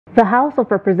The House of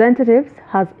Representatives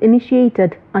has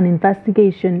initiated an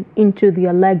investigation into the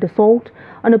alleged assault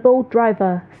on a boat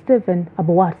driver, Stephen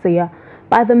Abuwatseya,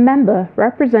 by the member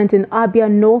representing Abia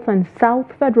North and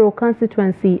South Federal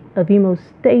Constituency of Imo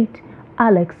State,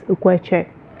 Ikwechegh.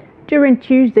 During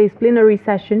Tuesday's plenary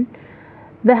session,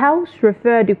 the House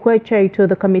referred Ikwechegh to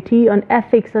the Committee on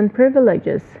Ethics and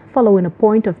Privileges following a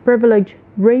point of privilege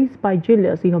raised by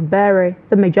Julius Ihonvbere.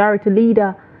 The Majority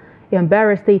Leader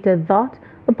Ihonvbere stated that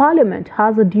the Parliament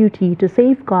has a duty to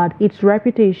safeguard its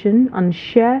reputation and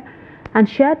shared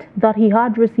that he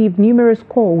had received numerous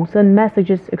calls and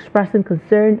messages expressing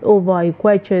concern over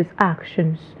Ikwechegh's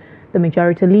actions. The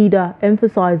Majority Leader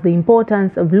emphasized the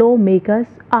importance of lawmakers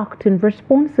acting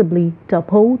responsibly to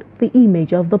uphold the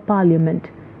image of the Parliament.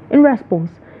 In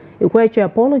response, Ikwechegh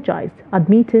apologized,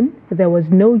 admitting there was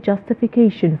no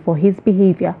justification for his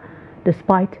behavior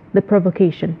despite the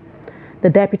provocation. The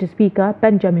Deputy Speaker,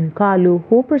 Benjamin Kalu,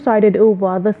 who presided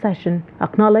over the session,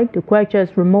 acknowledged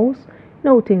Ikwechegh's remorse,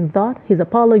 noting that his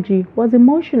apology was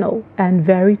emotional and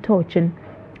very touching.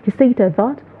 He stated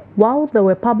that while there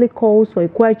were public calls for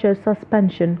Ikwechegh's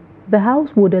suspension, the House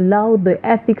would allow the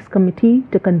Ethics Committee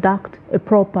to conduct a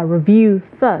proper review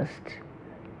first.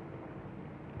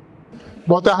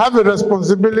 But I have a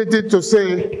responsibility to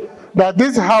say that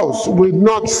this House will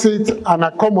not sit and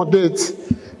accommodate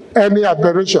any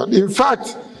aberration. In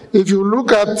fact, if you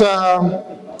look at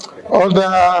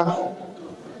Order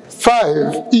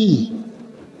 5E,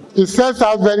 it sets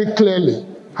out very clearly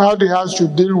how the House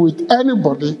should deal with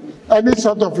anybody, any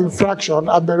sort of infraction,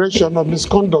 aberration, or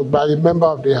misconduct by a member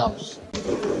of the House.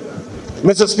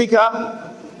 Mr.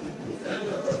 Speaker,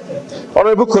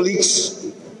 honorable colleagues,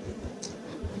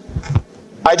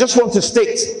 I just want to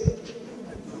state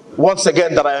once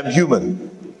again that I am human.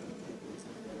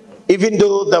 Even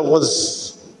though there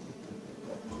was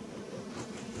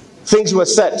things were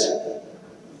said,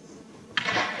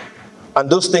 and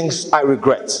those things I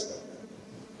regret.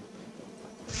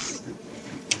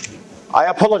 I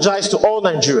apologize to all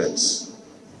Nigerians.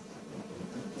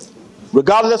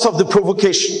 Regardless of the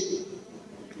provocation,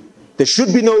 there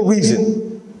should be no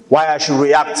reason why I should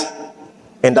react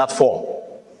in that form.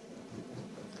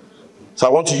 So I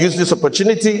want to use this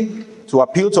opportunity to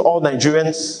appeal to all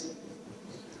Nigerians.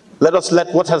 Let us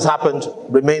let what has happened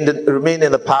remain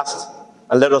in the past,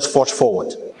 and let us forge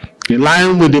forward. In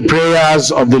line with the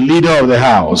prayers of the Leader of the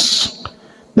House,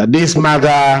 that this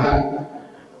matter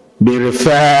be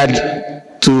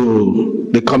referred to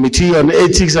the Committee on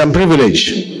Ethics and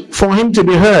Privilege for him to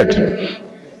be heard.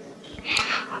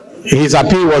 His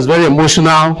appeal was very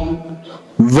emotional,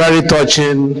 very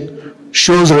touching,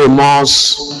 shows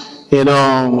remorse. You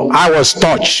know, I was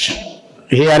touched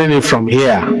hearing it from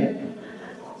here.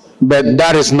 But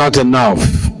that is not enough.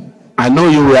 I know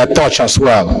you were touched as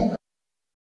well.